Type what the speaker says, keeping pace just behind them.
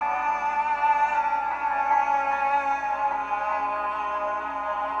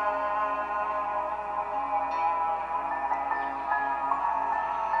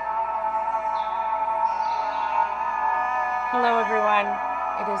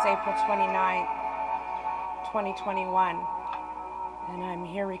is April 29th, 2021, and I'm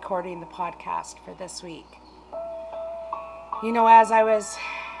here recording the podcast for this week. You know, as I was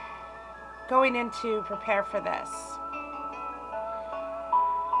going in to prepare for this,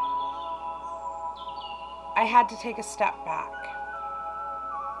 I had to take a step back.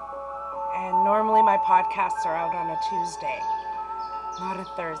 And normally my podcasts are out on a Tuesday, not a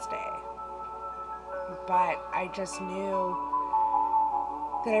Thursday. But I just knew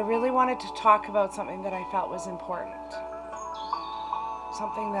that I really wanted to talk about something that I felt was important.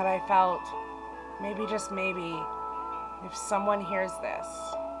 Something that I felt, maybe just maybe, if someone hears this,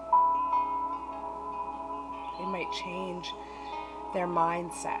 it might change their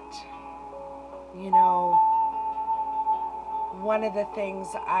mindset. You know, one of the things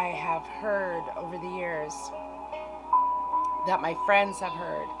I have heard over the years, that my friends have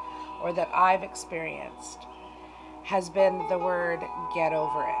heard, or that I've experienced, has been the word, get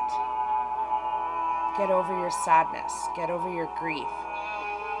over it. Get over your sadness. Get over your grief.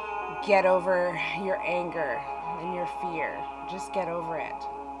 Get over your anger and your fear. Just get over it.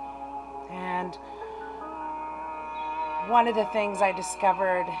 And one of the things I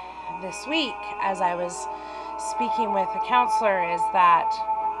discovered this week as I was speaking with a counselor is that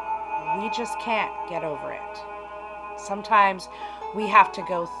we just can't get over it. Sometimes we have to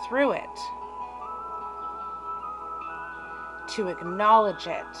go through it to acknowledge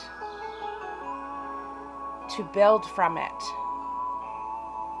it, to build from it,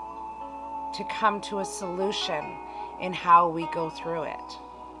 to come to a solution in how we go through it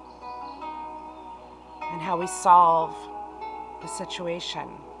and how we solve a situation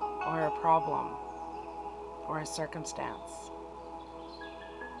or a problem or a circumstance.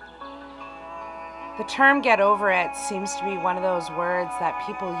 The term get over it seems to be one of those words that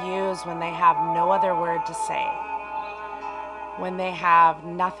people use when they have no other word to say, when they have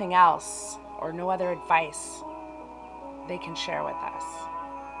nothing else or no other advice they can share with us.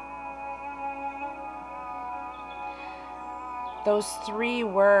 Those three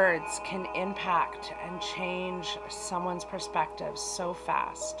words can impact and change someone's perspective so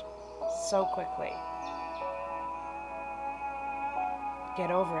fast, so quickly. Get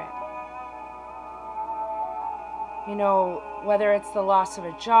over it. You know, whether it's the loss of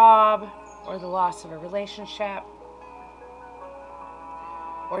a job or the loss of a relationship,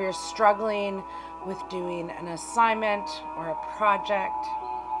 or you're struggling with doing an assignment or a project,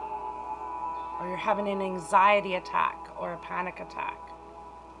 or you're having an anxiety attack or a panic attack.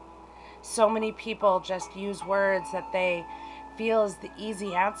 So many people just use words that they feel is the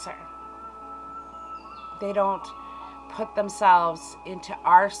easy answer. They don't put themselves into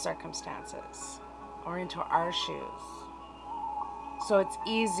our circumstances or into our shoes. So it's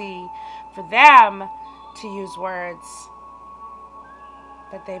easy for them to use words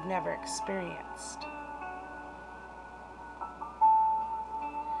that they've never experienced.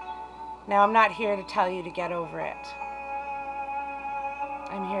 Now, I'm not here to tell you to get over it.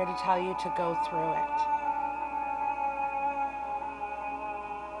 I'm here to tell you to go through it.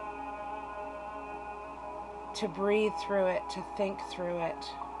 To breathe through it, to think through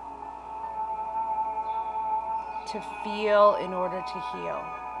it. To feel in order to heal.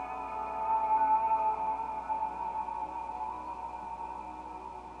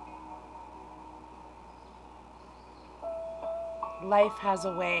 Life has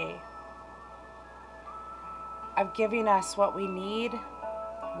a way of giving us what we need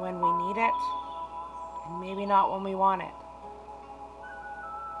when we need it, and maybe not when we want it.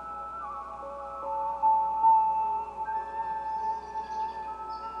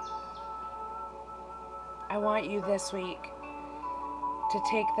 I want you this week to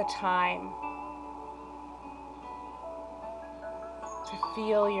take the time to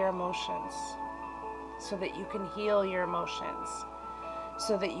feel your emotions so that you can heal your emotions,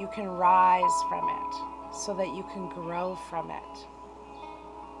 so that you can rise from it, so that you can grow from it.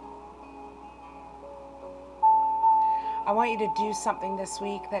 I want you to do something this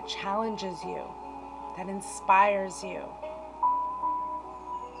week that challenges you, that inspires you.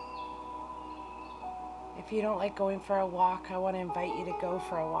 If you don't like going for a walk, I want to invite you to go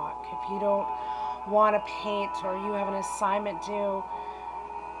for a walk. If you don't want to paint or you have an assignment due,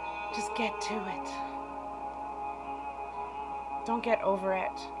 just get to it. Don't get over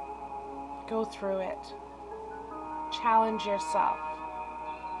it. Go through it. Challenge yourself.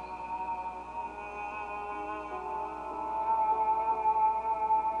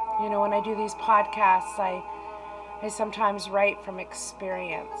 You know, when I do these podcasts, I sometimes write from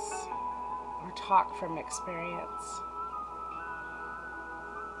experience or talk from experience.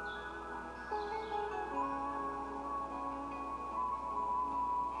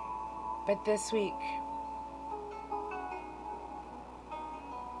 But this week,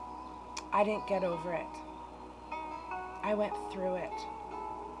 I didn't get over it. I went through it.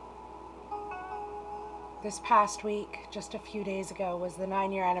 This past week, just a few days ago, was the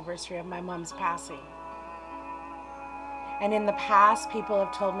 9-year anniversary of my mom's passing. And in the past, people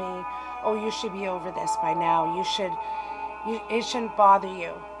have told me, oh, you should be over this by now. It shouldn't bother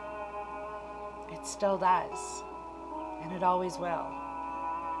you. It still does. And it always will.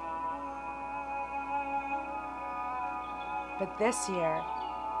 But this year,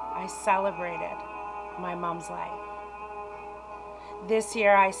 I celebrated my mom's life. This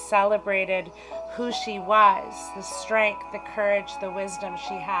year, I celebrated who she was, the strength, the courage, the wisdom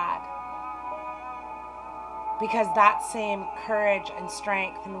she had. Because that same courage and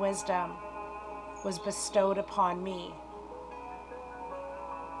strength and wisdom was bestowed upon me.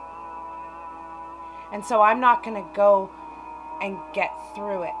 And so I'm not going to go and get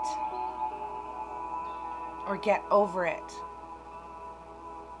through it or get over it,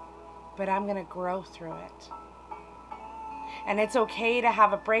 but I'm going to grow through it. And it's okay to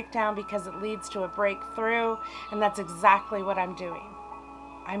have a breakdown because it leads to a breakthrough, and that's exactly what I'm doing.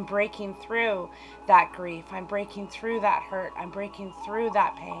 I'm breaking through that grief. I'm breaking through that hurt. I'm breaking through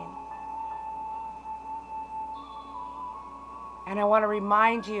that pain. And I want to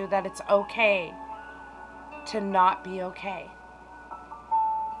remind you that it's okay to not be okay.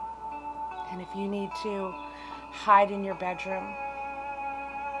 And if you need to hide in your bedroom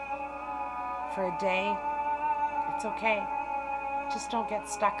for a day, it's okay. Just don't get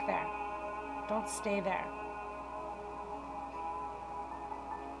stuck there. Don't stay there.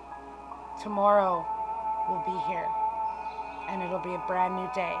 Tomorrow will be here, and it'll be a brand new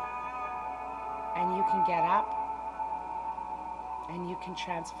day. And you can get up, and you can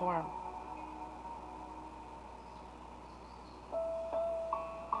transform.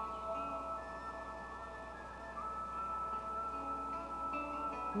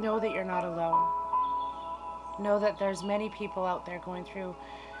 Know that you're not alone. Know that there's many people out there going through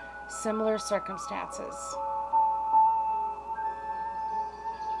similar circumstances.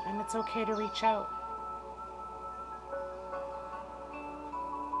 And it's okay to reach out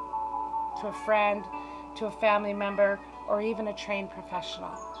to a friend, to a family member, or even a trained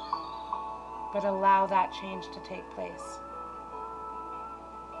professional. But allow that change to take place.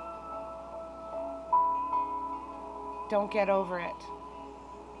 Don't get over it,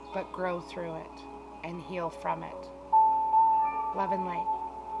 but grow through it and heal from it. Love and light.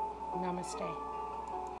 Namaste.